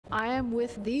I am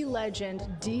with the legend,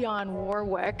 Dionne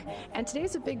Warwick, and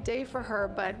today's a big day for her,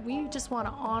 but we just want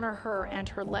to honor her and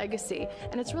her legacy,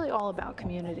 and it's really all about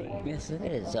community. Yes, it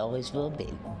is. Always will be.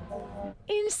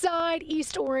 Inside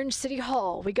East Orange City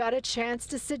Hall, we got a chance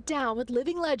to sit down with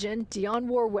living legend Dionne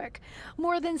Warwick.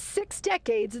 More than 6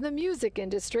 decades in the music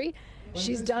industry,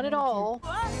 she's done it all.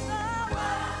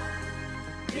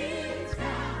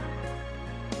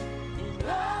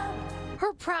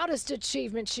 Her proudest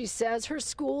achievement, she says, her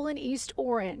school in East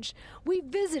Orange. We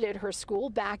visited her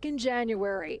school back in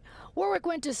January. Warwick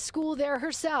went to school there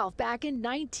herself back in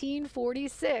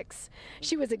 1946.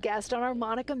 She was a guest on our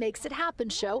Monica Makes It Happen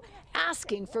show,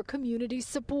 asking for community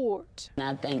support.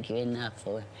 I thank you enough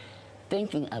for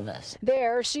thinking of us.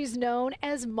 There, she's known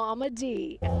as Mama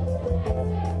D.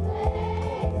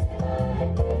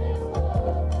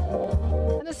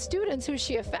 And the students, who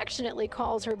she affectionately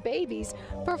calls her babies,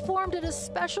 performed at a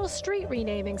special street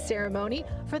renaming ceremony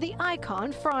for the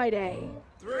Icon Friday.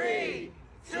 3,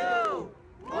 2, 1.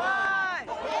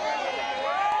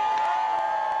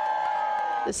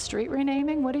 The street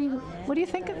renaming? What do you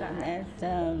think of that?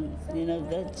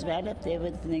 That's right up there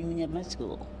with the naming of my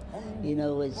school.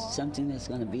 It's something that's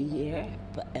going to be here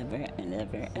forever and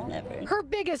ever and ever. Her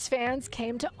biggest fans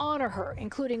came to honor her,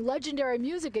 including legendary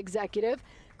music executive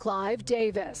Clive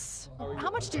Davis. How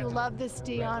much do you love this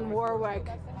Dionne Warwick?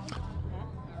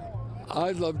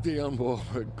 I love Dionne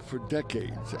Warwick for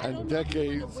decades and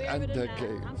decades and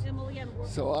decades.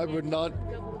 So I would not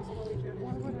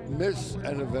miss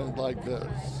an event like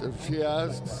this. If she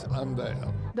asks, I'm there.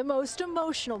 The most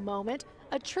emotional moment,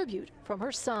 a tribute from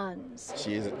her sons.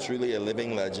 She is truly a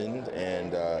living legend,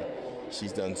 and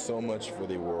she's done so much for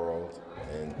the world.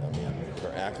 And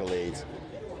her accolades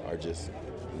are just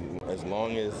as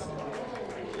long as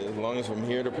from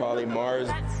here to probably Mars.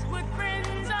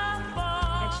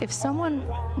 If someone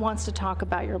wants to talk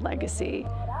about your legacy,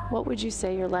 what would you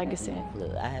say your legacy?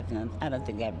 I don't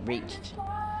think I've reached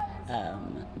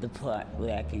the part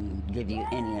where I can give you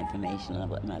any information on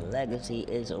what my legacy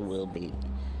is or will be.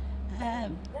 I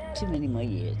have too many more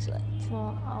years left.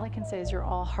 Well, all I can say is you're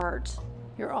all heart.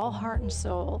 You're all heart and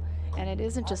soul. And it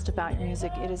isn't just about your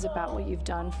music, it is about what you've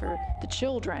done for the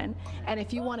children. And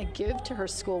if you want to give to her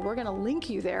school, we're going to link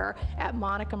you there at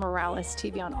Monica Morales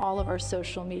TV on all of our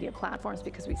social media platforms,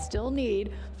 because we still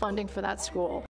need funding for that school.